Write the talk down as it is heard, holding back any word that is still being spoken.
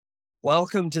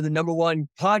Welcome to the #1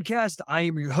 podcast. I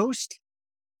am your host,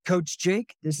 Coach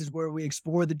Jake. This is where we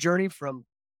explore the journey from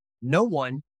no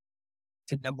one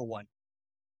to #1.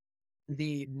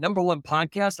 The #1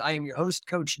 podcast. I am your host,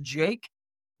 Coach Jake,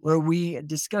 where we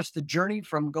discuss the journey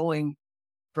from going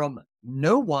from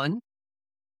no one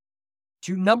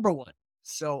to #1.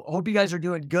 So I hope you guys are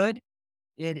doing good.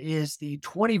 It is the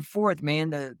 24th,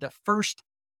 man. The first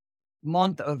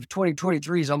month of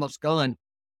 2023 is almost gone.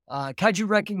 Kaiju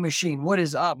Wrecking Machine, what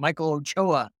is up? Michael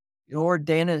Ochoa, your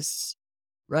Dennis,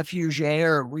 Refuge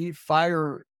Air, We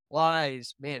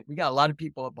Fireflies. Man, we got a lot of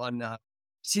people up on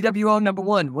CWO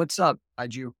 #1. What's up,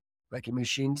 Kaiju Wrecking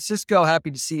Machine? Cisco,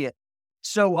 happy to see it.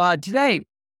 So today,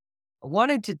 I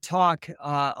wanted to talk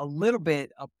a little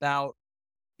bit about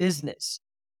business.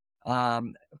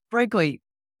 Frankly,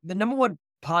 the #1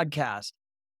 podcast.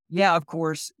 Yeah, of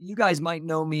course, you guys might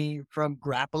know me from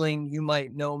grappling. You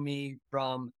might know me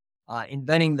from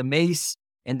inventing the mace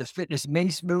and the fitness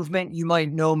mace movement. You might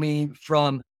know me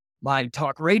from my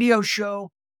talk radio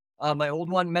show, my old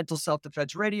one, Mental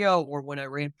Self-Defense Radio, or when I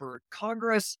ran for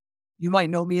Congress. You might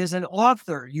know me as an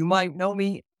author. You might know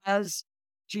me as,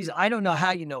 I don't know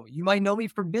how you know me. You might know me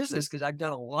from business because I've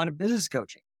done a lot of business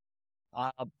coaching.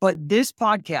 But this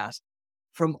podcast,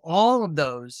 from all of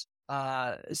those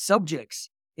subjects,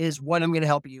 is what I'm going to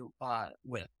help you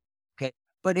with. Okay.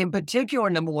 But in particular,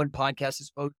 #1 podcast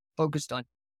is focused on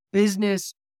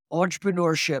business,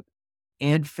 entrepreneurship,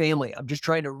 and family. I'm just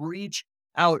trying to reach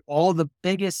out all the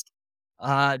biggest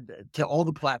to all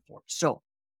the platforms. So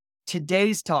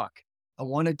today's talk, I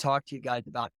want to talk to you guys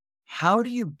about how do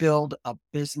you build a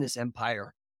business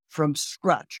empire from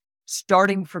scratch,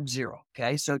 starting from zero.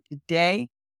 Okay. So today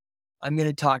I'm going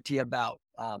to talk to you about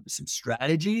some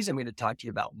strategies. I'm going to talk to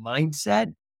you about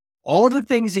mindset, all the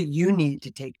things that you need to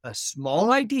take a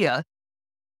small idea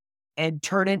and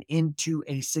turn it into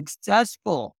a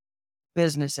successful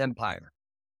business empire.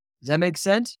 Does that make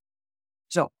sense?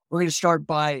 So we're going to start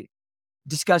by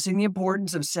discussing the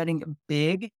importance of setting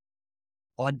big,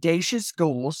 audacious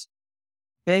goals,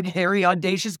 big, hairy,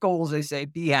 audacious goals, they say,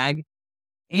 BHAG,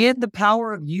 and the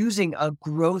power of using a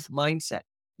growth mindset.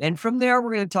 And from there,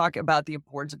 we're going to talk about the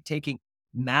importance of taking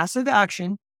massive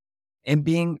action and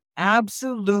being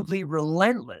absolutely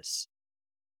relentless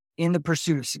in the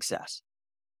pursuit of success.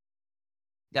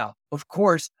 Now, of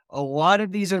course, a lot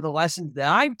of these are the lessons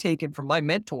that I've taken from my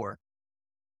mentor,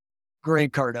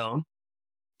 Grant Cardone,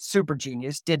 super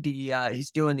genius.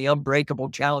 He's doing the Unbreakable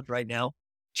Challenge right now.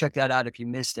 Check that out if you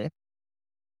missed it.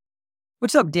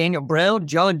 What's up, Daniel Brown,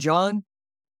 John,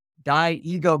 Die,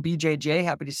 Ego, BJJ?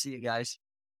 Happy to see you guys.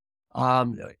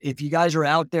 If you guys are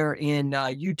out there in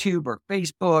YouTube or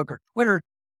Facebook or Twitter,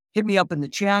 hit me up in the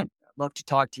chat. I'd love to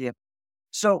talk to you.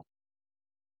 So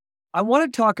I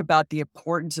want to talk about the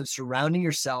importance of surrounding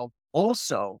yourself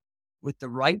also with the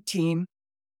right team.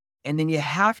 And then you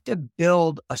have to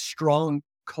build a strong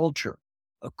culture,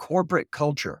 a corporate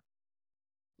culture,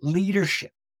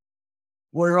 leadership.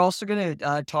 We're also going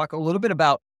to talk a little bit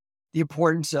about the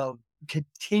importance of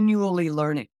continually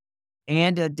learning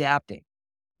and adapting.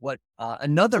 What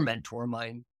another mentor of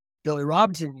mine, Billy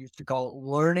Robinson, used to call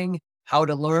learning how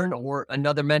to learn, or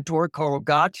another mentor, Carl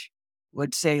Gotch,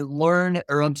 would say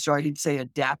he'd say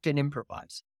adapt and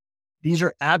improvise. These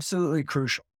are absolutely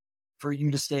crucial for you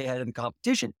to stay ahead of the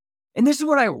competition. And this is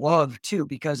what I love too,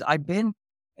 because I've been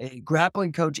a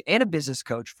grappling coach and a business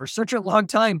coach for such a long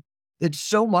time that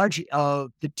so much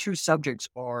of the two subjects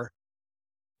are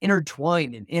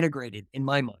intertwined and integrated in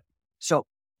my mind. So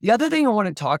the other thing I want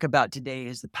to talk about today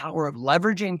is the power of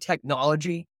leveraging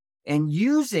technology and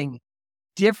using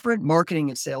different marketing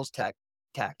and sales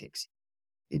tactics.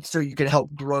 It's so you can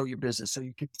help grow your business, so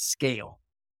you can scale,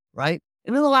 right?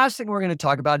 And then the last thing we're going to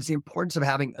talk about is the importance of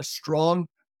having a strong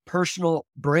personal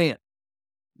brand.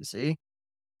 You see,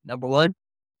 #1,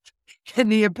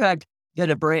 and the impact that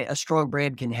a strong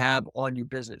brand can have on your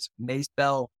business. Mace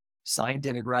Bell,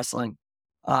 Scientific Wrestling.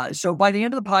 So by the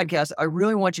end of the podcast, I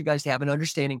really want you guys to have an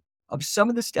understanding of some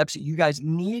of the steps that you guys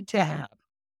need to have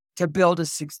to build a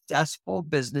successful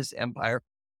business empire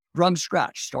from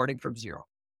scratch, starting from zero.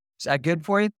 Is that good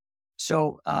for you?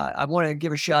 So I want to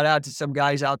give a shout out to some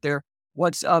guys out there.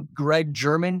 What's up, Greg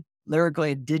German,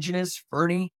 Lyrically Indigenous,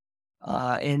 Fernie,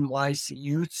 NYC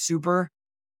Youth, Super,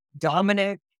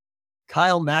 Dominic,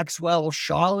 Kyle Maxwell,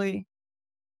 Shawley.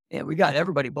 And we got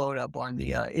everybody blowing up on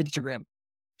the Instagram.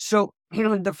 So,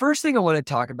 the first thing I want to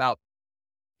talk about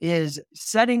is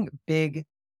setting big,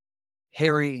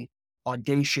 hairy,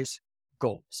 audacious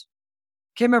goals.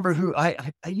 Can't remember who,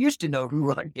 I used to know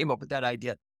who came up with that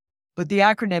idea, but the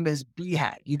acronym is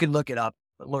BHAG. You can look it up,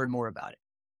 learn more about it.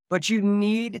 But you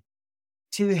need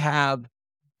to have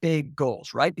big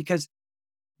goals, right? Because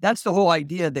that's the whole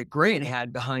idea that Grant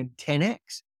had behind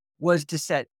 10X was to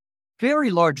set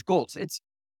very large goals.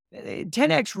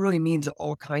 10X really means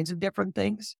all kinds of different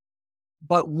things.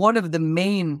 But one of the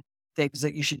main things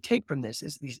that you should take from this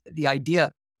is the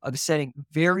idea of setting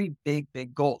very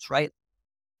big goals, right?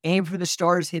 Aim for the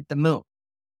stars, hit the moon.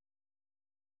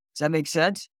 Does that make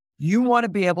sense? You want to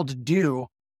be able to do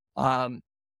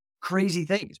crazy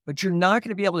things, but you're not going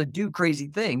to be able to do crazy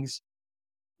things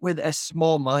with a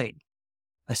small mind,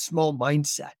 a small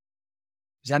mindset.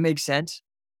 Does that make sense?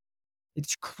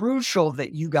 It's crucial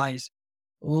that you guys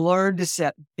learn to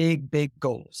set big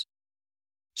goals.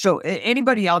 So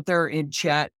anybody out there in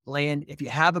chat land, if you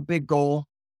have a big goal,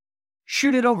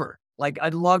 shoot it over. Like,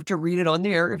 I'd love to read it on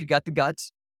the air if you got the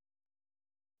guts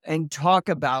and talk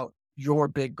about your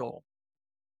big goal.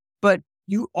 But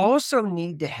you also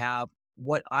need to have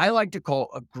what I like to call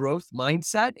a growth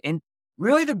mindset. And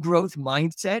really the growth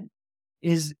mindset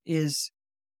is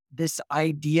this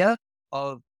idea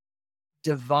of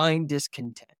divine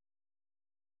discontent.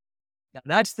 Now,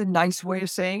 that's the nice way of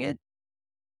saying it.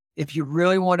 If you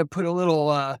really want to put a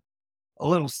little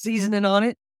seasoning on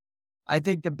it, I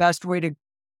think the best way to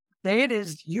say it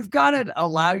is you've got to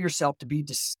allow yourself to be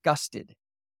disgusted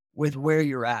with where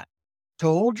you're at, to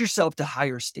hold yourself to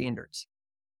higher standards.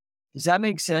 Does that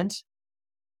make sense?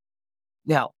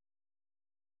 Now,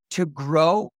 to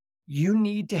grow, you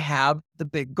need to have the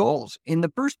big goals in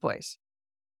the first place.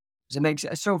 Does it make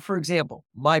sense? So, for example,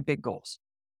 my big goals.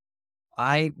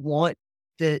 I want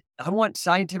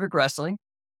Scientific Wrestling,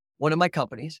 one of my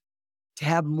companies, to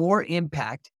have more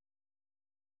impact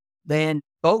than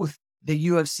both the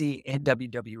UFC and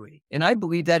WWE. And I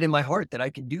believe that in my heart that I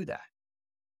can do that.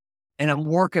 And I'm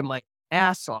working my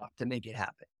ass off to make it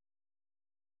happen.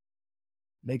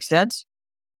 Make sense?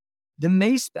 The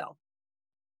Mace Belt.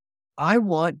 I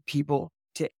want people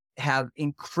to have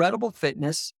incredible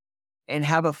fitness and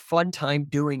have a fun time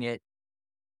doing it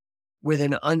with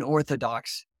an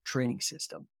unorthodox training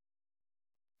system.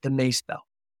 The Mace Belt.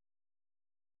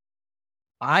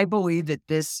 I believe that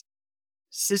this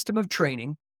system of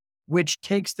training, which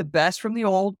takes the best from the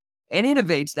old and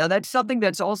innovates. Now, that's something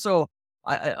that's also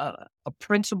a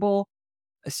principle,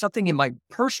 something in my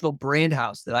personal brand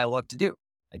house that I love to do.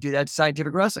 I do that to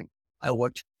Scientific Wrestling. I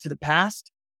look to the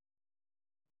past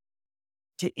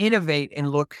to innovate and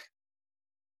look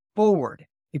forward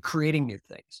in creating new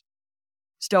things.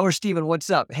 Stellar Steven, what's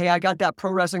up? Hey, I got that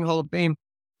Pro Wrestling Hall of Fame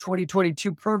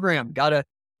 2022 program. Got a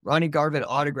Ronnie Garvin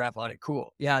autograph on it.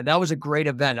 Cool. Yeah, that was a great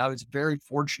event. I was very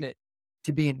fortunate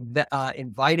to be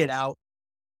invited out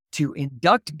to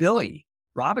induct Billy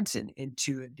Robinson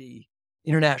into the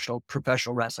International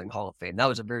Professional Wrestling Hall of Fame. That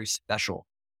was a very special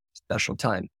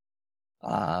time.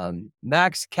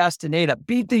 Max Castaneda,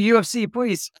 beat the UFC,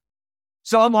 please.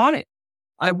 So I'm on it.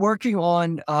 I'm working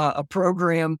on a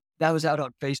program that was out on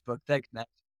Facebook. Thanks, Max.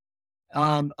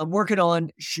 I'm working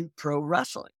on Shoot Pro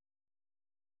Wrestling.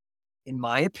 In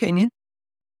my opinion,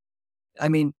 I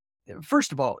mean,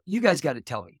 first of all, you guys got to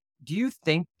tell me, do you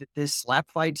think that this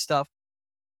slap fight stuff,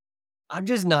 I'm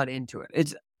just not into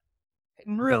it.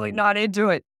 I'm really not into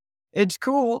it. It's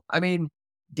cool. I mean,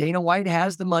 Dana White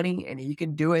has the money and he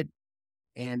can do it.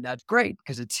 And that's great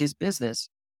because it's his business.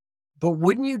 But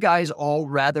wouldn't you guys all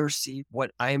rather see what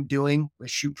I am doing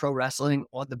with Shoot Pro Wrestling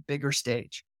on the bigger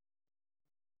stage?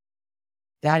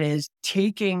 That is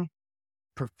taking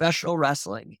professional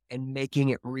wrestling and making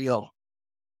it real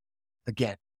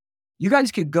again. You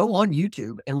guys could go on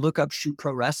YouTube and look up Shoot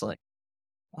Pro Wrestling.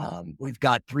 We've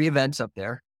got 3 events up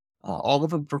there, all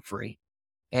of them for free.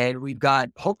 And we've got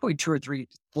hopefully 2 or 3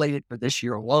 slated for this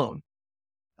year alone.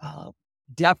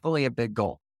 Definitely a big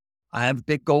goal. I have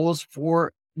big goals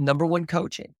for number 1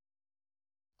 coaching.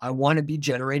 I want to be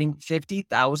generating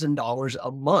 $50,000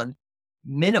 a month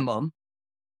minimum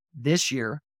this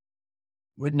year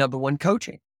with number 1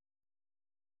 coaching.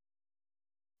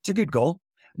 It's a good goal.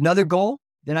 Another goal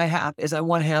that I have is I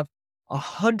want to have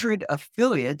 100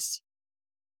 affiliates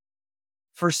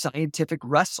for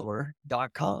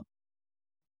scientificwrestler.com.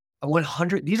 I want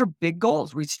 100. These are big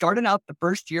goals. We started out the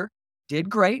first year, did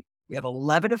great. We have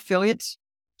 11 affiliates.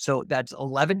 So that's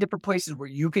 11 different places where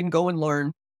you can go and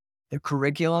learn the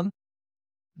curriculum,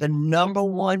 the number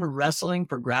 1 wrestling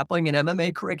for grappling and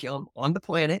MMA curriculum on the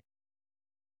planet.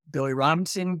 Billy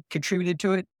Robinson contributed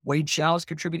to it. Wade Show's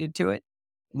contributed to it.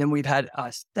 And then we've had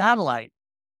a satellite,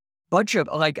 bunch of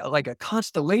like a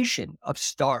constellation of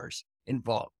stars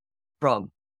involved,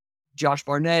 from Josh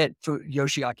Barnett to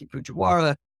Yoshiaki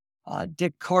Fujiwara,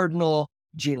 Dick Cardinal,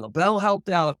 Gene LaBelle helped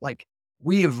out. Like,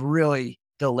 we have really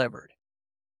delivered.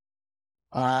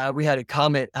 We had a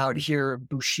comment out here,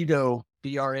 Bushido,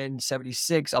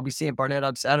 BRN76. I'll be seeing Barnett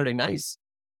on Saturday. Nice.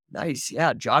 Nice.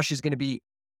 Yeah. Josh is going to be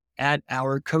at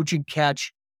our coaching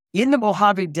catch in the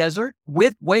Mojave Desert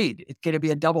with Wade. It's going to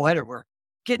be a doubleheader. We're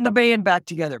getting the band back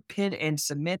together, pin and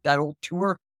submit, that old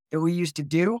tour that we used to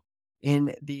do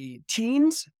in the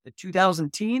teens, the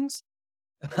 2000 teens.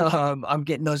 I'm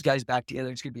getting those guys back together.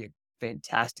 It's going to be a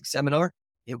fantastic seminar.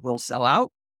 It will sell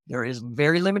out. There is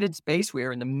very limited space. We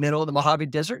are in the middle of the Mojave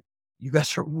Desert. You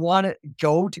guys want to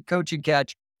go to Coach and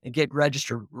Catch and get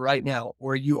registered right now,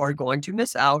 or you are going to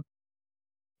miss out.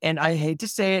 And I hate to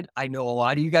say it, I know a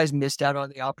lot of you guys missed out on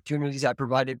the opportunities I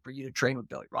provided for you to train with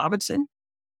Billy Robinson,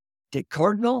 Dick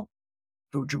Cardinal,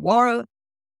 Fujiwara,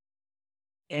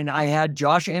 and I had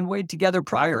Josh and Wade together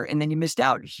prior, and then you missed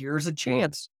out. Here's a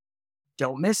chance.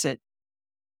 Don't miss it.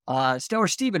 Stellar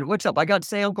Steven, what's up? I got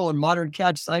Say Uncle and Modern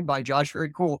Catch signed by Josh.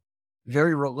 Very cool.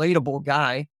 Very relatable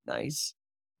guy. Nice.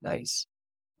 Nice.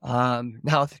 Now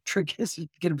the trick is to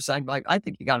get him signed by, I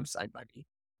think you got him signed by me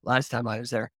last time I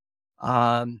was there.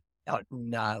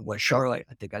 Charlotte,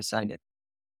 I think I signed it.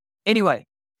 Anyway,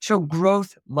 so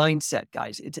growth mindset,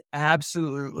 guys. It's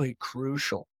absolutely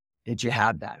crucial that you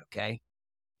have that, okay?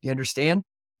 You understand?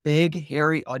 Big,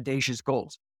 hairy, audacious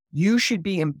goals. You should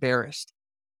be embarrassed.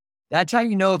 That's how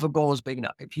you know if a goal is big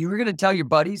enough. If you were going to tell your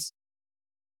buddies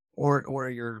or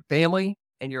your family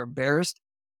and you're embarrassed,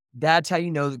 that's how you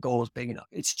know the goal is big enough.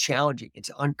 It's challenging. It's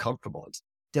uncomfortable. It's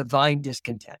divine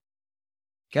discontent.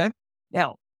 Okay?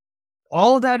 Now,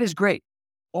 all of that is great.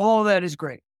 All of that is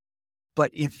great.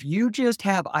 But if you just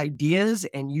have ideas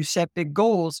and you set big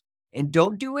goals and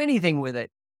don't do anything with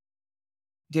it,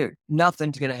 dude,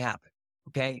 nothing's going to happen.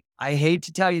 Okay? I hate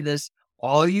to tell you this.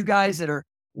 All you guys that are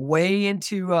way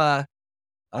into the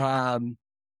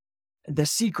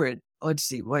secret. Let's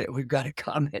see. Wait, we've got a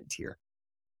comment here.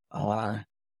 My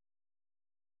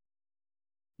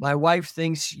wife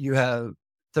thinks you have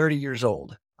 30 years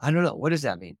old. I don't know. What does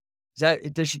that mean?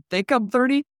 Does she think I'm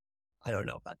 30? I don't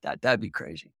know about that. That'd be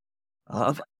crazy.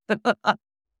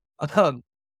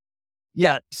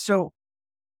 Yeah. So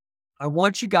I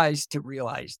want you guys to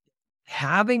realize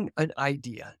having an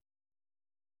idea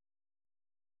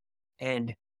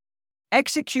and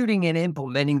executing and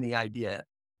implementing the idea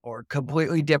are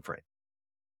completely different.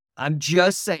 I'm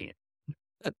just saying,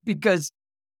 because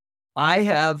I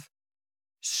have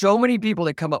so many people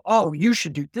that come up, oh, you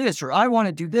should do this, or I want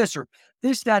to do this, or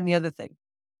this, that, and the other thing.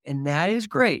 And that is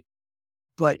great.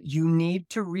 But you need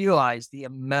to realize the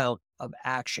amount of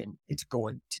action it's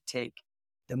going to take,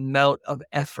 the amount of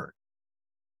effort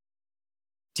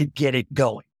to get it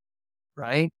going,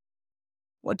 right?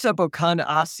 What's up, Okanda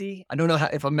Asi? I don't know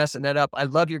if I'm messing that up. I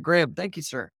love your gram. Thank you,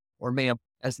 sir. Or ma'am,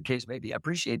 as the case may be. I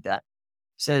appreciate that.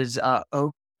 Says,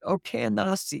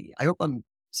 Okanasi. I hope I'm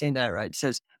saying that right. It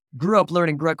says, grew up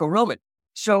learning Greco-Roman.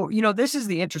 So, this is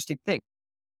the interesting thing.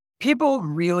 People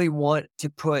really want to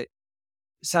put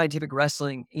scientific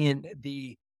wrestling in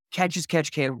the catch as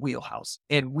catch can wheelhouse.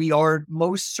 And we are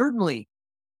most certainly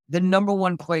the number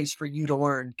one place for you to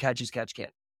learn catch as catch can.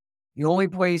 The only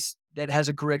place that has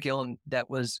a curriculum that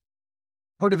was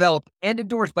co-developed and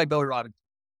endorsed by Billy Robinson,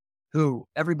 who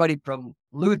everybody from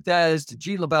Luthez to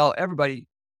G. LaBelle, everybody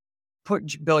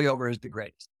put Billy over as the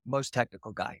greatest, most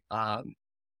technical guy,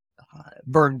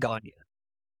 Vern Gagne.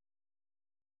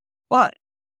 But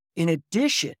in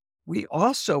addition, we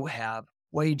also have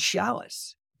Wade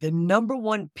Chalice, the number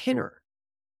one pinner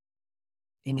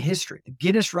in history, the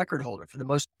Guinness record holder for the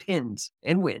most pins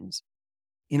and wins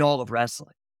in all of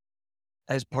wrestling,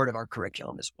 as part of our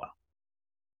curriculum as well.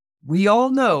 We all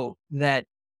know that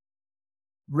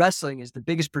wrestling is the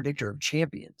biggest predictor of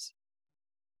champions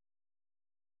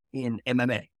in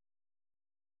MMA.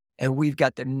 And we've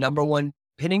got the number one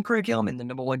pinning curriculum and the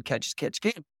number one catch as catch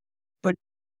can. But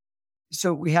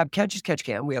so we have catch as catch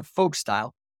can, we have folk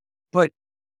style, but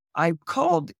I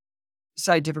called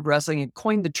scientific wrestling and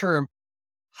coined the term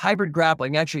hybrid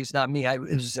grappling. Actually, it's not me. It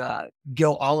was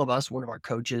Gil Olivas, one of our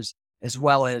coaches, as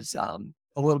well as a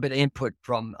little bit of input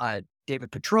from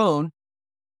David Petrone.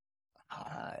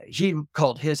 He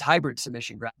called his hybrid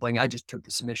submission grappling. I just took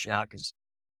the submission out because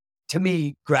to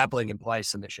me, grappling implies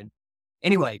submission.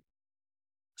 Anyway,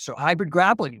 so hybrid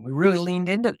grappling, we really leaned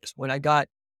into this when I got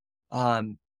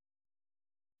one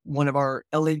of our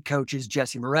elite coaches,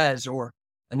 Jesse Merez, or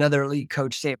another elite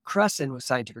coach, Sam Crescent with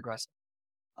scientific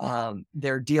wrestling.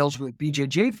 Their deals with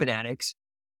BJJ fanatics,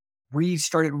 we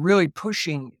started really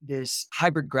pushing this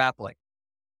hybrid grappling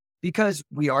because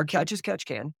we are catch as catch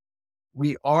can.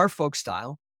 We are folk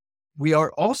style. We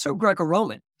are also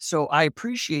Greco-Roman. So I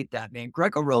appreciate that, man.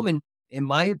 Greco-Roman, in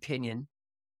my opinion,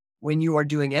 when you are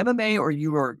doing MMA or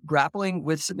you are grappling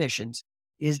with submissions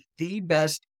is the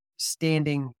best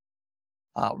standing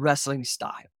wrestling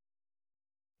style.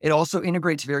 It also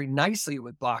integrates very nicely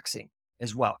with boxing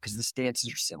as well because the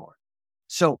stances are similar.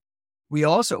 So we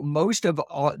also, most of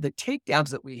the takedowns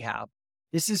that we have,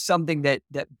 this is something that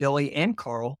Billy and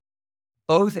Carl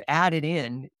both added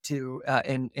in to,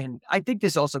 and I think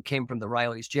this also came from the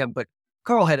Riley's gym, but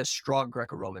Carl had a strong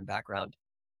Greco-Roman background,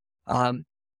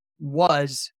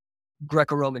 was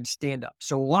Greco-Roman stand-up.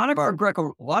 So a lot of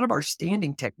our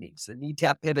standing techniques, the knee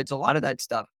tap pivots, a lot of that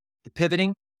stuff, the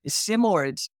pivoting is similar.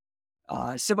 It's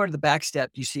similar to the back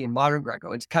step you see in modern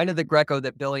Greco. It's kind of the Greco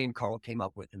that Billy and Carl came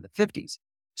up with in the 50s.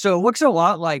 So it looks a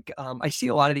lot like, I see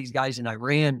a lot of these guys in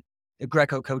Iran, the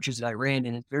Greco coaches in Iran,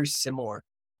 and it's very similar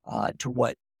to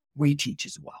what we teach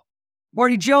as well.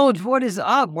 Marty Jones, what is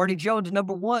up? Marty Jones,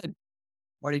 number one.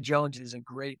 Marty Jones is a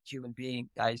great human being,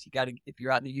 guys. You got to, if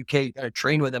you're out in the UK, you got to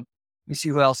train with him. Let me see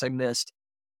who else I missed.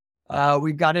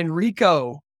 We've got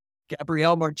Enrico,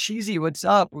 Gabrielle Marchese. What's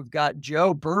up? We've got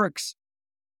Joe Burks.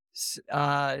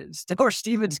 Stellar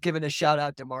Stevens giving a shout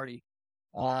out to Marty.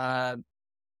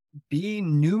 B.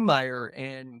 Newmeyer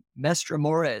and Mestra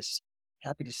Morris.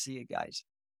 Happy to see you guys.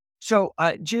 So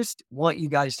I just want you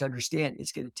guys to understand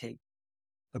it's going to take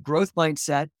a growth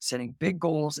mindset, setting big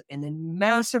goals, and then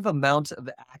massive amounts of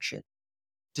action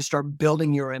to start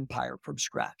building your empire from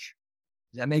scratch.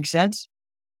 Does that make sense?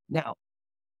 Now,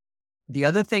 the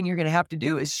other thing you're going to have to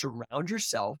do is surround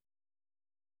yourself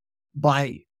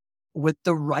with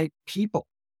the right people.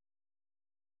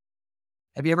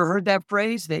 Have you ever heard that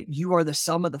phrase that you are the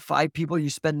sum of the 5 people you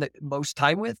spend the most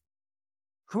time with?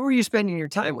 Who are you spending your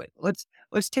time with?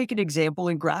 Let's take an example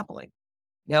in grappling.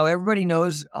 Now, everybody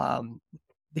knows,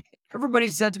 everybody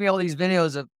sends me all these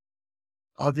videos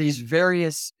of these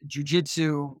various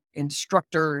jiu-jitsu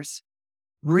instructors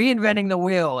reinventing the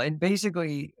wheel and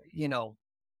basically,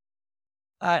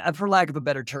 for lack of a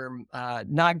better term,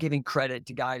 not giving credit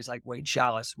to guys like Wade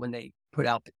Chalice when they put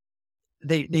out,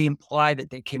 they imply that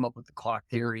they came up with the clock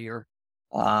theory or,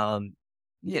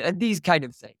 these kind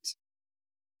of things.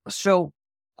 So,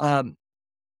 I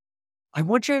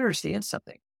want you to understand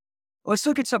something. Let's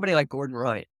look at somebody like Gordon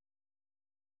Ryan.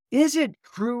 Is it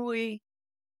truly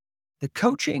the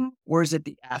coaching or is it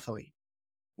the athlete?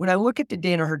 When I look at the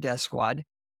Danaher Death Squad,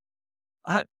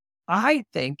 I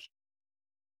think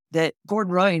that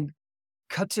Gordon Ryan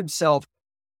cuts himself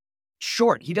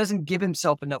short. He doesn't give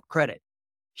himself enough credit.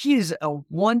 He is a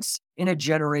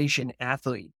once-in-a-generation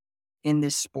athlete in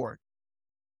this sport.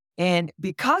 And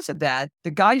because of that,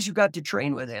 the guys who got to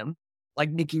train with him,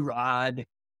 like Nicky Rod,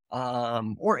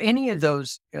 or any of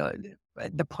those,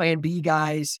 the Plan B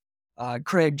guys,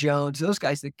 Craig Jones, those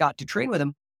guys that got to train with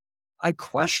him, I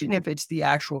question if it's the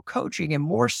actual coaching and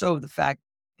more so the fact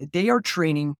that they are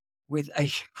training with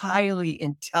a highly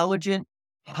intelligent,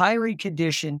 highly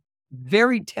conditioned,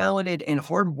 very talented and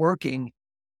hardworking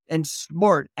and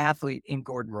smart athlete in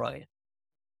Gordon Ryan.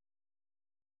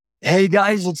 Hey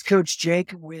guys, it's Coach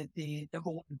Jake with the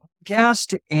 #1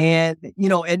 Podcast. And, at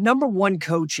 #1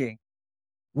 coaching,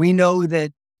 we know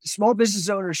that small business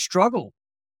owners struggle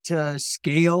to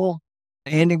scale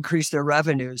and increase their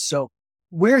revenues. So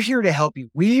we're here to help you.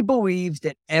 We believe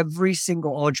that every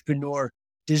single entrepreneur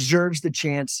deserves the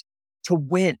chance to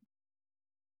win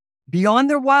beyond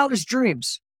their wildest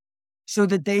dreams so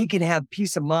that they can have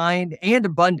peace of mind and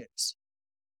abundance.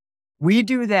 We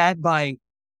do that by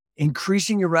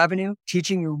increasing your revenue,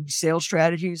 teaching you sales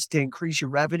strategies to increase your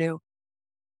revenue,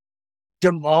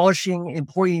 demolishing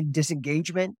employee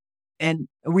disengagement. And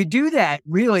we do that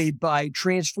really by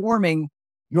transforming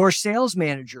your sales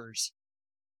managers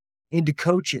into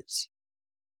coaches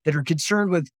that are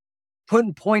concerned with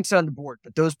putting points on the board,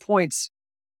 but those points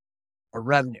are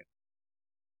revenue.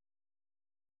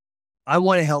 I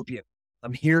want to help you.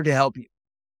 I'm here to help you.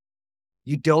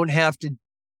 You don't have to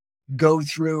go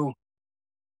through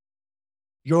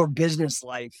your business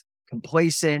life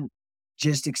complacent,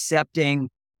 just accepting,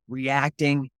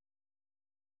 reacting.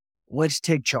 Let's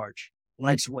take charge.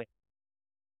 Let's win.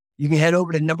 You can head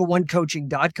over to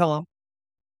 #1coaching.com,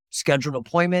 schedule an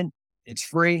appointment. It's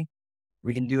free.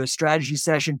 We can do a strategy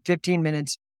session, 15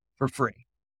 minutes for free.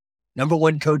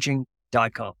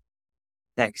 #1coaching.com.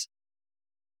 Thanks.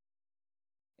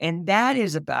 And that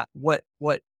is about what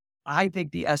I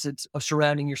think the essence of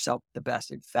surrounding yourself with the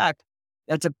best. In fact,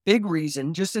 that's a big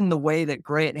reason, just in the way that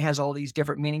Grant has all these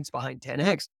different meanings behind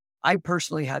 10X. I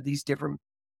personally have these different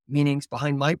meanings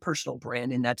behind my personal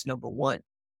brand, and that's #1.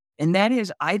 And that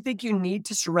is, I think you need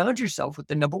to surround yourself with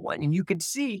the #1. And you can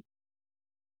see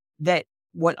that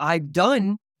what I've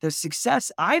done, the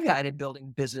success I've had in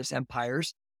building business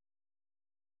empires,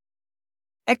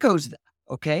 echoes that.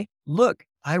 Okay. Look,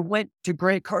 I went to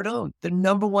Grant Cardone, the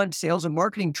number one sales and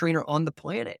marketing trainer on the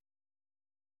planet.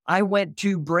 I went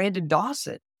to Brandon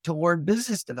Dawson to learn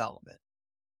business development.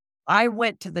 I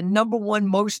went to the number one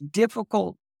most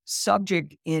difficult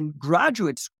subject in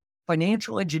graduate school,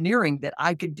 financial engineering, that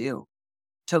I could do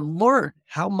to learn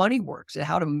how money works and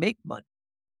how to make money.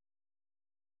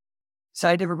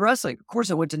 Scientific wrestling. Of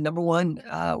course, I went to number one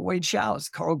Wade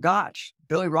Schaus, Carl Gotch,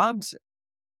 Billy Robinson,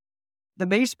 the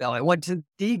Mace Bell. I went to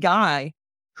the guy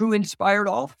who inspired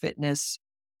all fitness,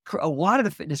 a lot of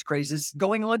the fitness crazes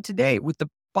going on today with the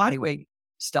bodyweight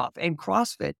stuff and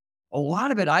CrossFit. A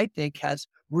lot of it, I think, has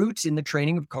roots in the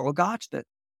training of Carl Gotch, the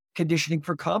conditioning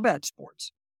for combat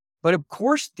sports. But of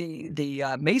course, the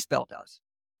Mace Bell does.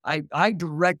 I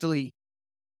directly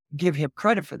give him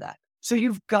credit for that. So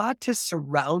you've got to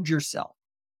surround yourself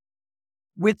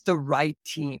with the right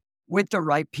team, with the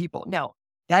right people. Now,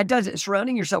 that doesn't,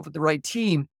 surrounding yourself with the right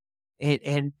team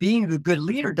and being a good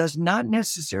leader does not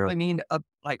necessarily mean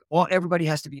everybody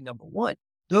has to be number one.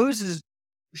 Those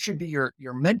should be your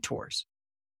mentors,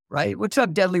 right? What's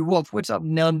up, Deadly Wolf? What's up,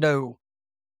 Nando?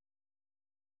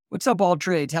 What's up, All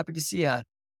Trades? Happy to see you.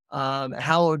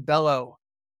 Hallowed Bellow.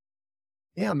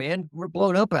 Yeah, man, we're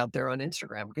blown up out there on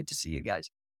Instagram. Good to see you guys.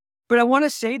 But I want to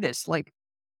say this,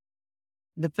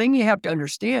 the thing you have to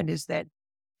understand is that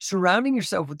surrounding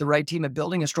yourself with the right team and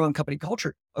building a strong company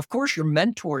culture, of course, your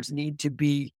mentors need to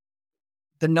be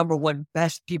the number one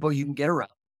best people you can get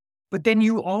around. But then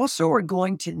you also are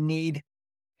going to need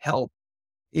help.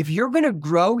 If you're going to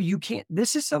grow, you can't,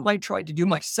 this is something I tried to do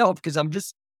myself because I'm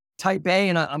just type A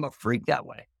and I'm a freak that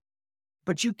way.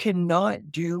 But you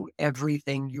cannot do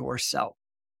everything yourself.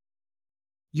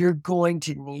 You're going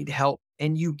to need help,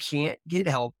 and you can't get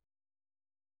help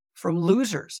from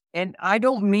losers. And I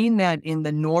don't mean that in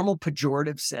the normal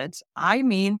pejorative sense. I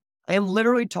am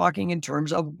literally talking in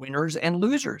terms of winners and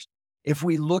losers. If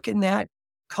we look in that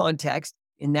context,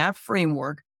 in that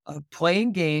framework of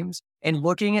playing games and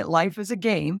looking at life as a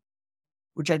game,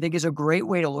 which I think is a great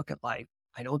way to look at life.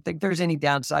 I don't think there's any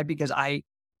downside because I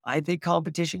think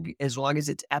competition, as long as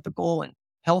it's ethical and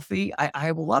healthy,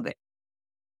 I will love it.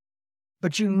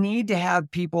 But you need to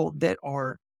have people that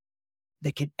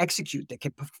can execute, that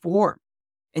can perform,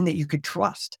 and that you could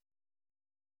trust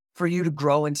for you to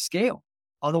grow and scale.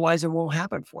 Otherwise, it won't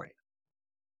happen for you.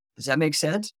 Does that make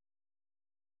sense?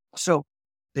 So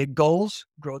big goals,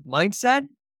 growth mindset,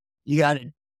 you got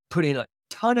to put in a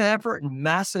ton of effort and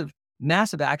massive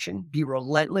action, be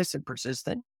relentless and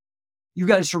persistent. You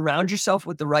got to surround yourself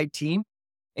with the right team,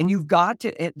 and you've got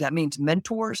to, that means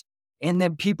mentors and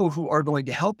then people who are going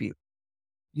to help you.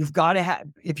 You've got to have,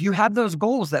 if you have those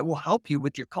goals that will help you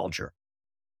with your culture,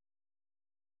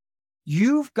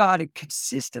 you've got to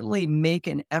consistently make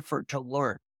an effort to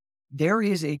learn. There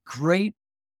is a great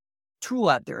tool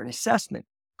out there, an assessment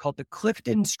called the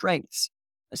Clifton Strengths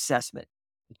Assessment.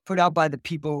 It's put out by the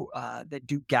people that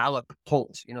do Gallup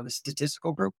polls, the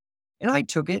statistical group. And I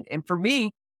took it. And for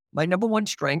me, my number one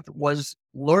strength was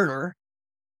learner.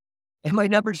 And my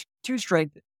number two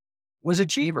strength was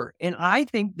achiever. And I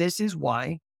think this is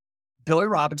why Billy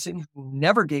Robinson, who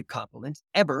never gave compliments,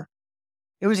 ever,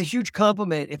 it was a huge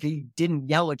compliment if he didn't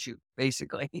yell at you,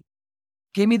 basically,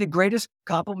 gave me the greatest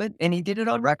compliment, and he did it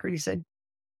on record. He said,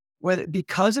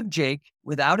 because of Jake,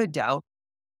 without a doubt,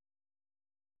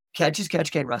 Catch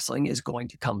Can Wrestling is going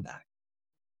to come back.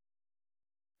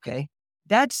 Okay?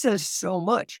 That says so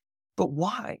much. But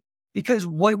why? Because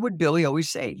what would Billy always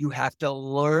say? You have to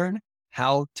learn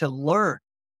how to learn.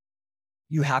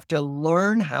 You have to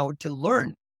learn how to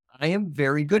learn. I am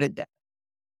very good at that.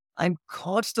 I'm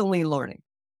constantly learning.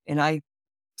 And I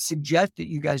suggest that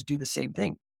you guys do the same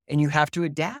thing. And you have to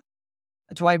adapt.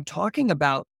 That's why I'm talking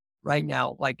about right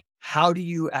now, how do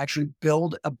you actually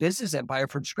build a business empire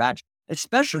from scratch,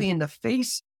 especially in the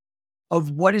face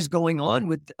of what is going on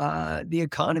with the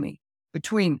economy,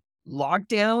 between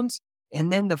lockdowns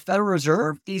and then the Federal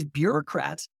Reserve. These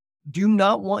bureaucrats do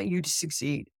not want you to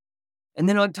succeed. And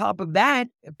then on top of that,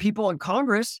 people in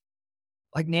Congress,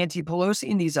 like Nancy Pelosi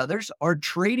and these others, are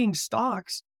trading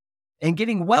stocks and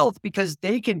getting wealth because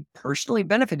they can personally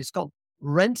benefit. It's called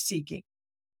rent seeking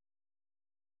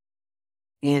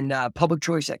in public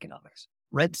choice economics.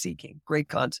 Rent seeking, great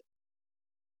concept,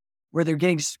 where they're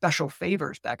getting special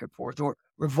favors back and forth, or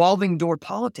revolving door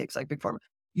politics like Big Pharma.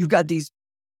 You've got these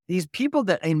people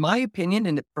that, in my opinion,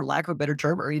 and for lack of a better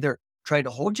term, are either trying to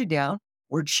hold you down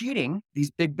or cheating.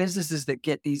 These big businesses that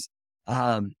get these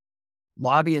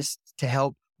lobbyists to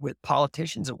help with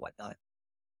politicians and whatnot.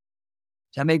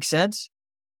 Does that make sense?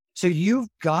 So you've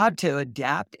got to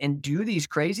adapt and do these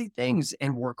crazy things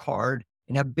and work hard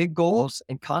and have big goals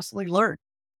and constantly learn.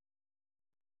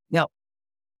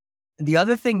 The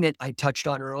other thing that I touched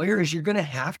on earlier is you're going to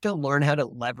have to learn how to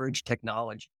leverage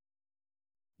technology.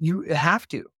 You have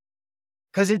to,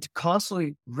 because it's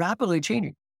constantly, rapidly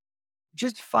changing.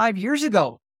 Just 5 years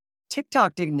ago,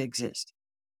 TikTok didn't exist.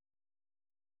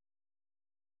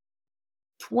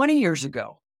 20 years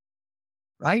ago,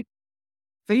 right?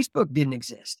 Facebook didn't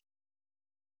exist.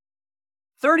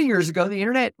 30 years ago, the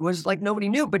internet was like nobody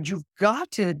knew, but you've got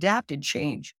to adapt and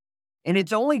change. And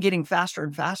it's only getting faster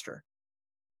and faster.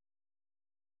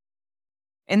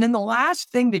 And then the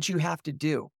last thing that you have to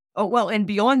do, and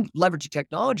beyond leveraging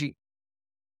technology,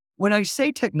 when I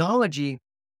say technology,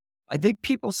 I think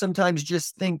people sometimes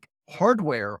just think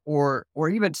hardware or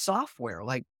even software,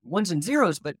 like ones and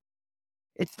zeros, but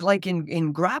it's like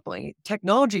in grappling,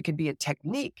 technology can be a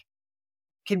technique,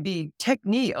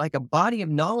 like a body of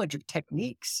knowledge of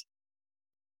techniques.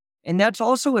 And that's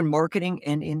also in marketing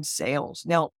and in sales.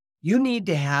 Now, you need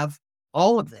to have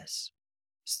all of this.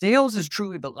 Sales is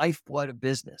truly the lifeblood of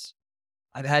business.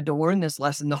 I've had to learn this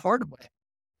lesson the hard way.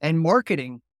 And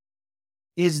marketing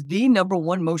is the number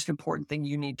one most important thing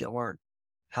you need to learn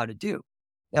how to do.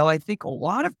 Now, I think a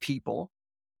lot of people,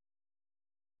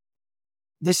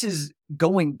 this is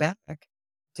going back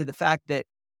to the fact that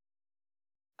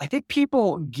I think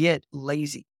people get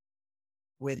lazy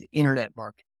with internet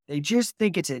marketing. They just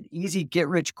think it's an easy, get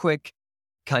rich quick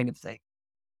kind of thing.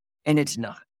 And it's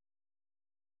not.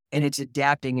 And it's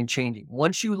adapting and changing.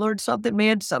 Once you learn something,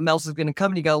 man, something else is going to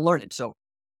come and you got to learn it. So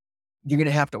you're going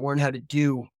to have to learn how to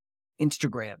do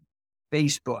Instagram,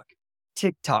 Facebook,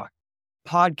 TikTok,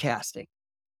 podcasting,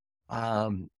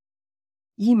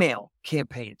 email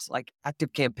campaigns like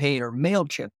ActiveCampaign or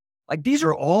MailChimp. Like these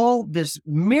are all this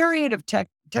myriad of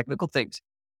technical things.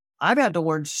 I've had to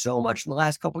learn so much in the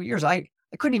last couple of years. I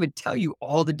couldn't even tell you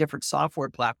all the different software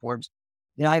platforms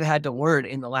that I've had to learn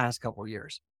in the last couple of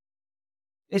years.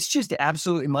 It's just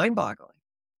absolutely mind-boggling.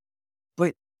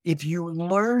 But if you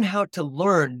learn how to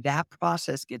learn, that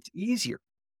process gets easier.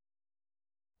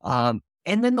 And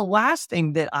then the last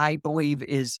thing that I believe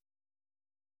is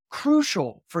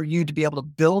crucial for you to be able to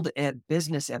build a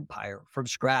business empire from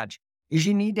scratch is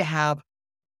you need to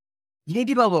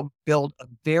be able to build a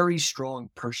very strong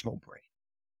personal brand.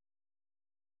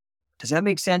 Does that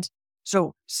make sense?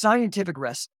 So Scientific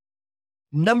Wrestling,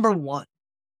 number one,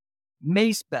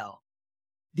 Mace Bell.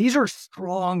 These are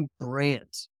strong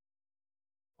brands.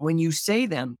 When you say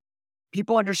them,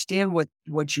 people understand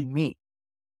what you mean.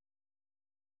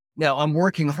 Now, I'm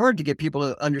working hard to get people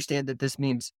to understand that this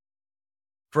means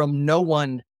from no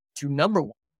one to number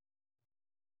one.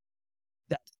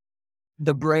 That's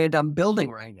the brand I'm building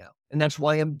right now. And that's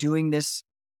why I'm doing this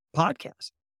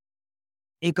podcast.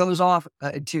 It goes off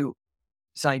to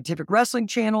Scientific Wrestling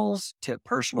channels, to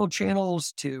personal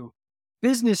channels, to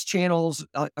business channels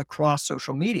across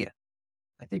social media.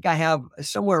 I think I have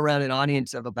somewhere around an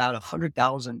audience of about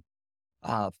 100,000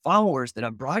 followers that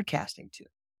I'm broadcasting to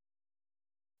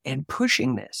and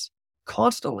pushing this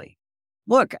constantly.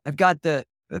 Look, I've got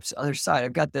other side.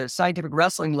 I've got the Scientific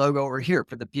Wrestling logo over here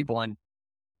for the people on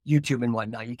YouTube and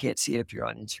whatnot. You can't see it if you're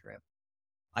on Instagram.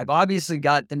 I've obviously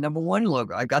got the number one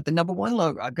logo. I've got the number one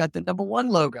logo. I've got the number one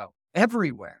logo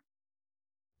everywhere.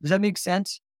 Does that make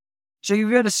sense? So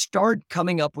you've got to start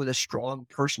coming up with a strong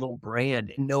personal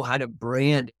brand and know how to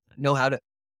brand, know how to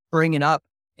bring it up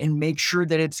and make sure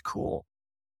that it's cool.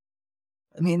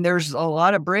 I mean, there's a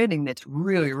lot of branding that's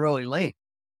really, really lame.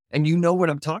 And you know what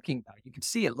I'm talking about. You can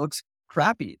see it looks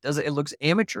crappy. It looks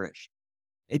amateurish.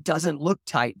 It doesn't look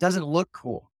tight. It doesn't look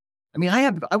cool. I mean,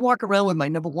 I walk around with my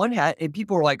number one hat and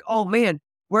people are like, oh man,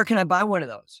 where can I buy one of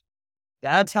those?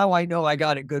 That's how I know I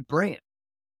got a good brand.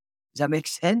 Does that make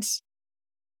sense?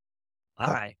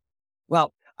 All right.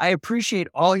 Well, I appreciate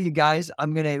all you guys.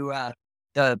 I'm going to,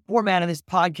 the format of this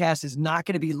podcast is not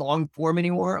going to be long form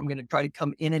anymore. I'm going to try to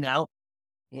come in and out.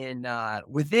 And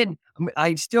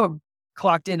I still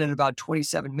clocked in at about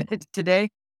 27 minutes today,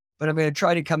 but I'm going to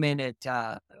try to come in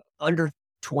at under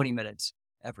 20 minutes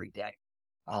every day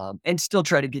and still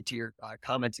try to get to your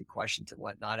comments and questions and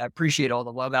whatnot. I appreciate all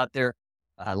the love out there.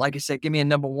 Like I said, give me a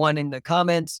number one in the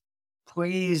comments.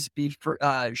 Please be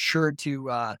sure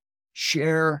to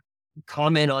share,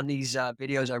 comment on these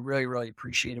videos. I really, really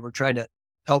appreciate it. We're trying to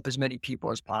help as many people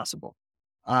as possible.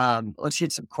 Let's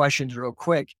hit some questions real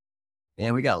quick.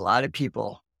 And we got a lot of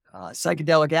people.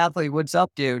 Psychedelic Athlete, what's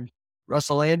up, dude?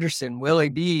 Russell Anderson, Willie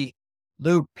B,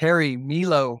 Luke, Perry,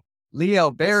 Milo, Leo,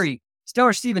 Barry,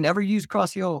 Stellar Steven, ever used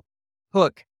cross heel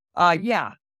hook?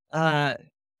 Yeah. I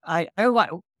like,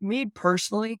 me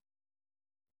personally,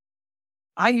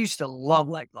 I used to love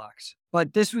leg locks,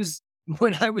 but this was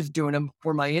when I was doing them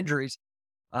for my injuries,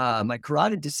 my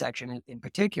carotid dissection in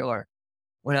particular.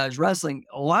 when I was wrestling,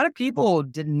 a lot of people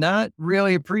did not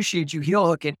really appreciate you heel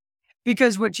hooking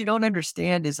because what you don't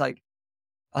understand is like,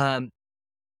 um,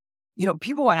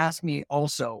 people ask me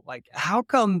also, like,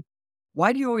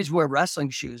 why do you always wear wrestling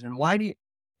shoes? And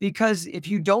because if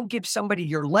you don't give somebody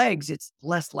your legs, it's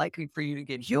less likely for you to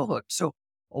get heel hooked. So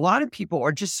a lot of people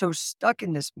are just so stuck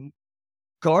in this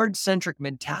guard centric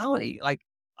mentality. Like,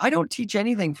 I don't teach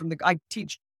anything I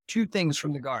teach two things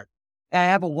from the guard. And I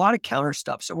have a lot of counter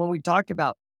stuff. So when we talked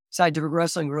about scientific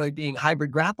wrestling really being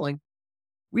hybrid grappling,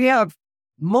 we have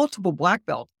multiple black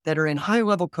belts that are in high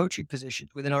level coaching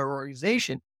positions within our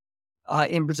organization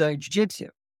in Brazilian Jiu Jitsu.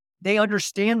 They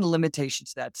understand the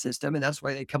limitations of that system, and that's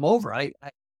why they come over. I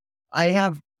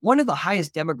have one of the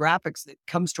highest demographics that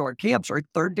comes to our camps are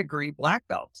third degree black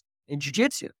belts in Jiu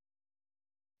Jitsu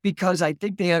because I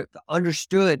think they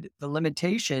understood the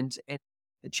limitations and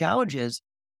the challenges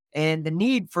and the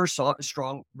need for a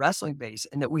strong wrestling base,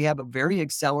 and that we have a very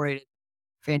accelerated,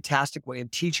 fantastic way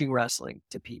of teaching wrestling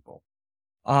to people.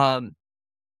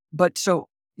 But so,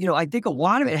 I think a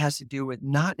lot of it has to do with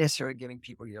not necessarily giving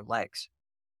people your legs.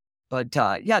 But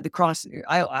yeah, the cross,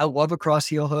 I love a cross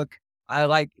heel hook. I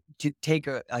like to take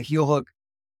a heel hook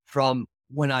from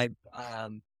when I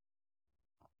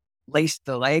laced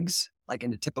the legs, like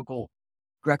in a typical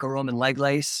Greco-Roman leg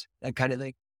lace, that kind of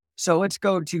thing. So let's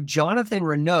go to Jonathan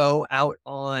Renault out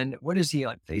on, what is he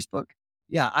on Facebook?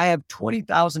 Yeah, I have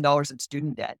 $20,000 in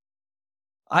student debt.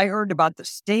 I earned about the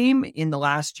same in the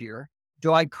last year.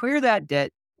 Do I clear that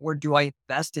debt or do I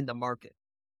invest in the market?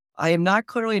 I am not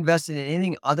clearly invested in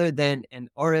anything other than an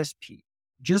RSP.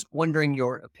 Just wondering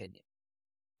your opinion.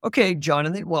 Okay,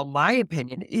 Jonathan. Well, my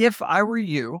opinion, if I were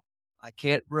you, I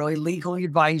can't really legally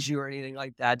advise you or anything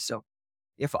like that. So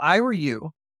if I were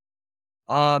you,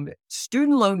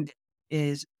 student loan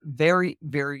is very,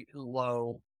 very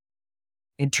low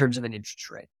in terms of an interest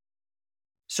rate.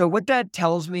 So what that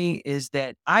tells me is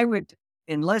that I would,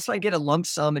 unless I get a lump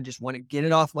sum and just want to get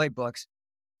it off my books,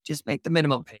 just make the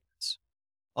minimum payments.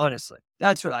 Honestly,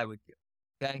 that's what I would do.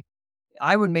 Okay.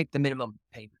 I would make the minimum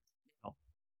payment.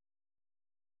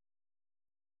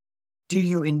 Do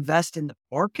you invest in the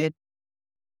market?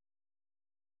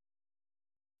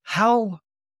 How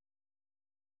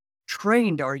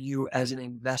trained are you as an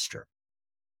investor?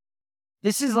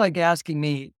 This is like asking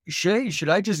me, should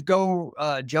I just go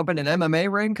jump in an MMA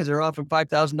ring because they're offering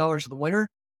 $5,000 for the winner?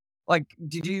 Like,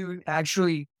 did you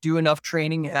actually do enough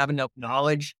training, have enough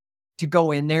knowledge to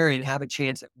go in there and have a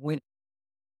chance at winning?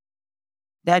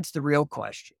 That's the real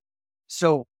question.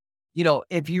 So,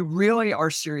 if you really are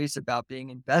serious about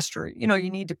being an investor, you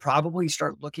need to probably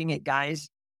start looking at guys,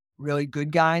 really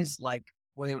good guys like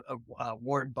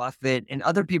Warren Buffett and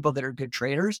other people that are good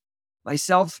traders.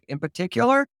 Myself in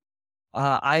particular,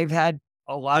 I've had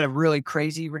a lot of really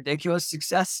crazy, ridiculous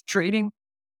success trading,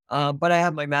 but I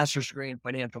have my master's degree in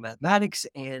financial mathematics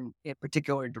and in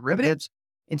particular derivatives.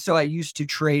 And so I used to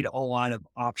trade a lot of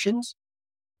options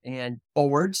and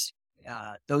forwards,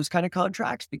 those kind of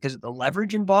contracts because of the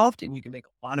leverage involved. And you can make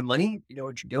a lot of money if you know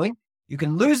what you're doing. You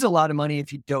can lose a lot of money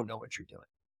if you don't know what you're doing.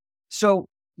 So,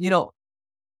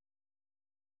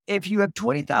 if you have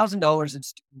 $20,000 in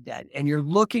student debt and you're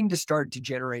looking to start to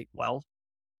generate wealth,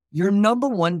 your number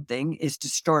one thing is to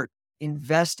start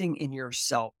investing in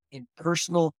yourself, in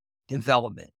personal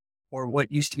development, or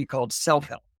what used to be called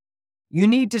self-help. You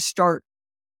need to start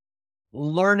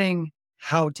learning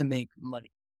how to make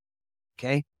money.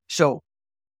 Okay. So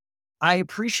I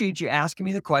appreciate you asking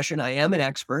me the question. I am an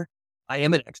expert. I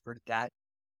am an expert at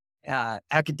that,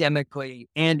 academically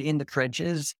and in the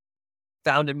trenches.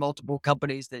 Founded multiple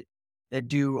companies that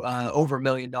do over $1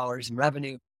 million in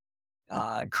revenue.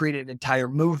 Created an entire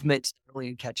movement, not only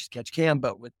in catch can,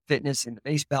 but with fitness and the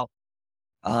base belt.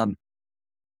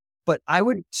 But I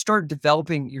would start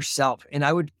developing yourself, and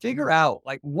I would figure out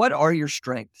like what are your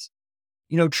strengths.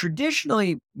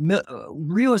 Traditionally,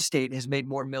 real estate has made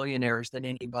more millionaires than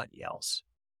anybody else,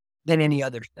 than any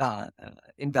other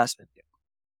investment.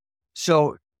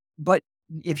 So, but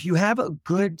if you have a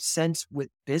good sense with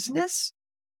business,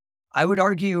 I would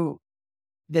argue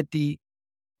that the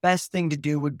best thing to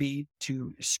do would be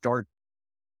to start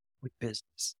with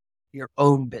business, your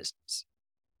own business,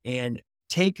 and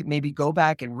maybe go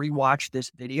back and rewatch this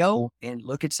video and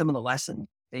look at some of the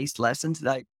based lessons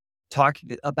that I talked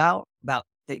about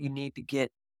that you need to get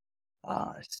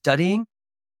studying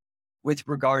with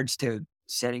regards to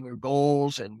setting your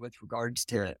goals and with regards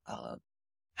to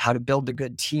how to build a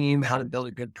good team, how to build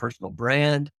a good personal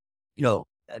brand,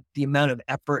 the amount of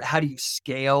effort, how do you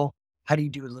scale, how do you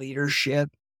do leadership,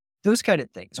 those kind of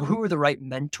things. Who are the right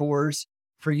mentors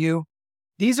for you?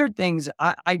 These are things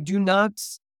I do not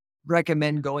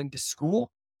recommend going to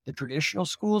school, the traditional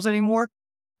schools anymore.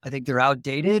 I think they're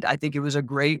outdated. I think it was a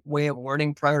great way of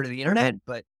learning prior to the internet,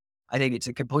 but I think it's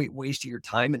a complete waste of your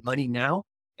time and money now.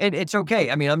 And it's okay.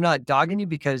 I mean, I'm not dogging you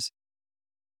because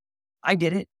I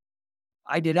did it.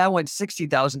 I went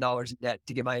 $60,000 in debt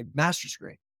to get my master's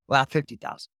degree. Well,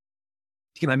 50,000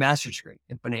 to get my master's degree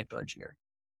in financial engineering.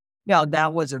 Now,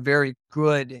 that was a very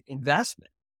good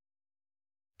investment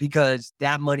because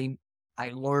that money,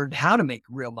 I learned how to make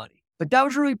real money. But that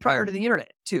was really prior to the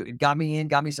internet too. It got me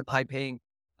some high paying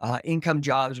income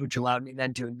jobs, which allowed me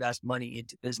then to invest money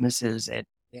into businesses and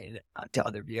to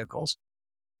other vehicles.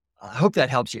 I hope that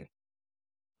helps you.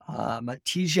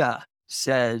 Matija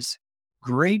says,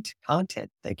 great content.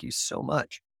 Thank you so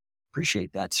much.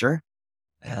 Appreciate that, sir.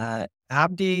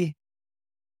 Abdul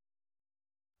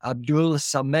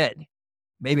Samed.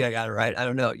 Maybe I got it right. I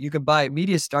don't know. You can buy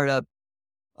Media Startup,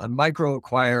 a Micro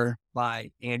Acquire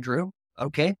by Andrew.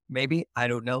 Okay, maybe. I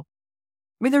don't know.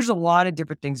 I mean, there's a lot of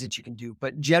different things that you can do,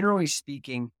 but generally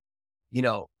speaking,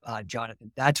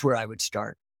 Jonathan, that's where I would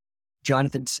start.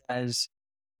 Jonathan says,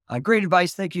 great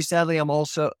advice. Thank you. Sadly, I'm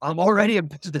already a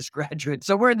business graduate,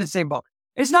 so we're in the same boat.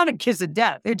 It's not a kiss of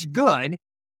death. It's good.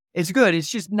 It's good. It's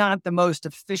just not the most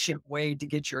efficient way to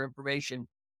get your information.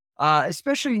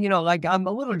 Especially, like I'm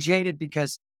a little jaded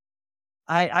because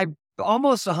I'm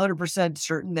almost 100%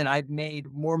 certain that I've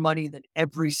made more money than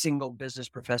every single business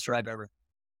professor I've ever.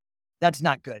 That's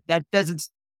not good. That doesn't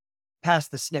pass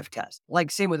the sniff test. Like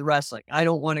same with wrestling. I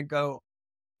don't want to go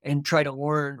and try to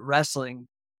learn wrestling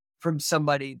from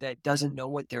somebody that doesn't know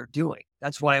what they're doing.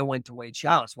 That's why I went to Wade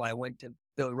Chow. That's why I went to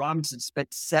Billy Robinson,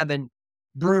 spent 7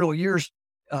 brutal years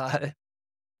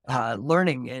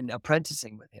learning and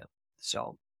apprenticing with him.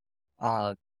 So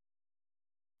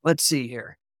let's see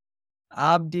here.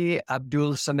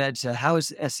 Abdul Samed said, how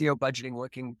is SEO budgeting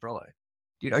looking for life?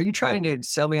 Dude, are you trying to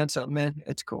sell me on something, man?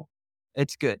 It's cool.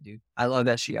 It's good, dude. I love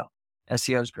SEO.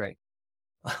 SEO is great.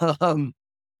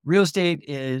 Real estate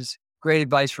is great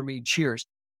advice for me. Cheers.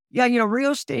 Yeah,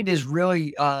 real estate is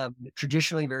really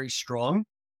traditionally very strong.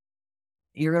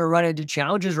 You're going to run into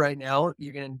challenges right now.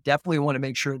 You're going to definitely want to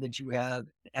make sure that you have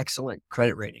an excellent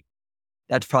credit rating.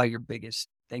 That's probably your biggest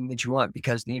thing that you want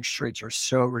because the interest rates are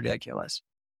so ridiculous.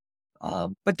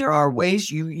 But there are ways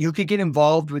you could get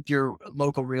involved with your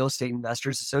local real estate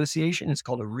investors association. It's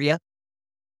called a RIA,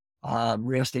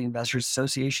 Real Estate Investors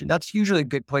Association. That's usually a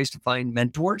good place to find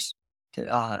mentors.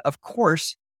 Of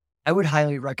course, I would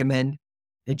highly recommend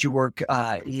that you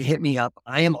you hit me up.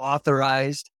 I am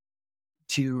authorized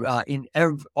to,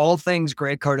 all things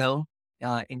Grant Cardone,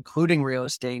 including real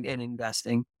estate and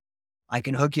investing. I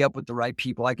can hook you up with the right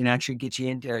people. I can actually get you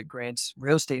into Grant's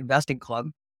Real Estate Investing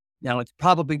Club. Now, it's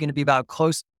probably going to be about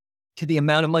close to the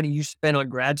amount of money you spend on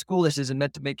grad school. This isn't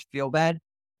meant to make you feel bad,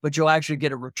 but you'll actually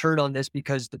get a return on this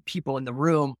because the people in the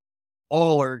room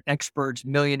all are experts,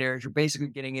 millionaires. You're basically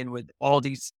getting in with all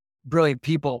these brilliant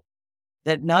people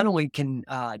that not only can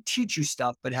teach you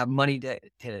stuff, but have money to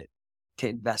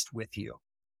invest with you,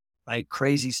 right?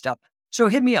 Crazy stuff. So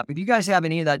hit me up. If you guys have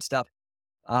any of that stuff,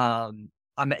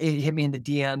 hit me in the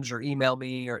DMs or email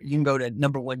me, or you can go to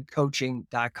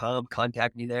number1coaching.com,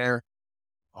 contact me there.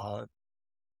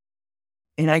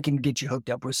 And I can get you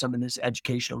hooked up with some of this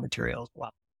educational material as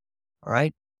well. All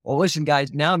right. Well, listen,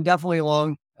 guys, now I'm definitely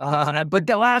long, but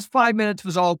the last 5 minutes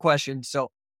was all questions.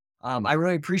 So I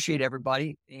really appreciate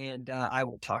everybody, and I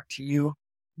will talk to you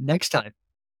next time.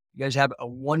 You guys have a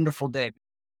wonderful day.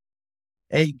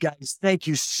 Hey, guys, thank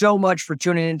you so much for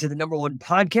tuning into the Number One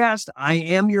Podcast. I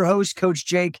am your host, Coach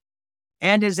Jake.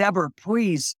 And as ever,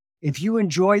 please, if you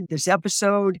enjoyed this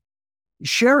episode,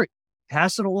 share it,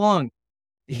 pass it along,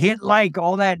 hit like,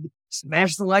 all that,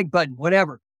 smash the like button,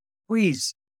 whatever.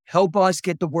 Please help us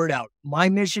get the word out. My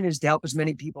mission is to help as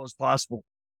many people as possible.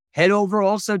 Head over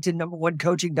also to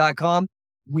number1coaching.com.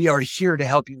 We are here to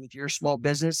help you with your small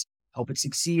business, help it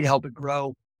succeed, help it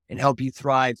grow, and help you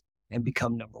thrive and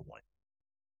become number one.